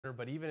later,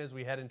 but even as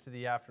we head into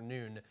the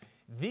afternoon,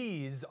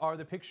 these are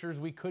the pictures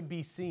we could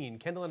be seeing.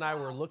 Kendall and I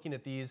were looking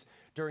at these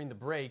during the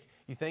break.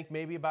 You think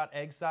maybe about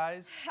egg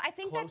size? I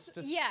think close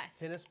that's, to yes.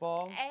 tennis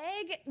ball?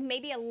 Egg,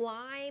 maybe a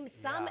lime,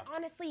 some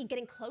honestly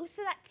getting close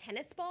to that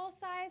tennis ball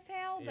size,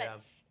 Hale,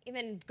 but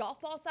even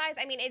golf ball size.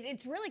 I mean,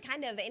 it's really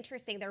kind of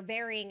interesting. They're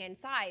varying in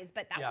size,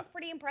 but that one's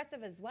pretty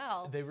impressive as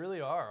well. They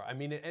really are. I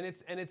mean, and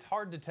it's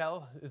hard to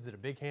tell. Is it a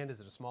big hand? Is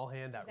it a small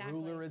hand? That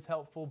ruler is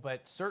helpful,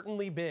 but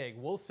certainly big.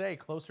 We'll say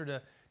closer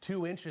to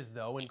 2 inches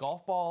though, and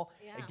golf ball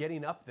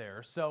getting up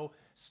there. So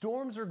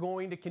storms are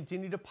going to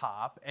continue to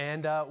pop,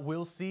 and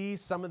we'll see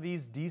some of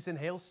these decent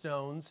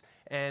hailstones,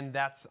 and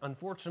that's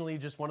unfortunately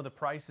just one of the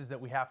prices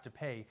that we have to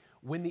pay.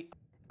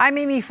 I'm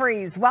Amy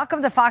Freeze.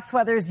 Welcome to Fox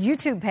Weather's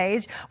YouTube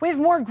page. We have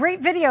more great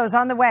videos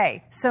on the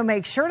way, so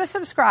make sure to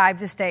subscribe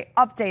to stay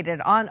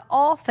updated on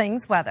all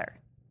things weather.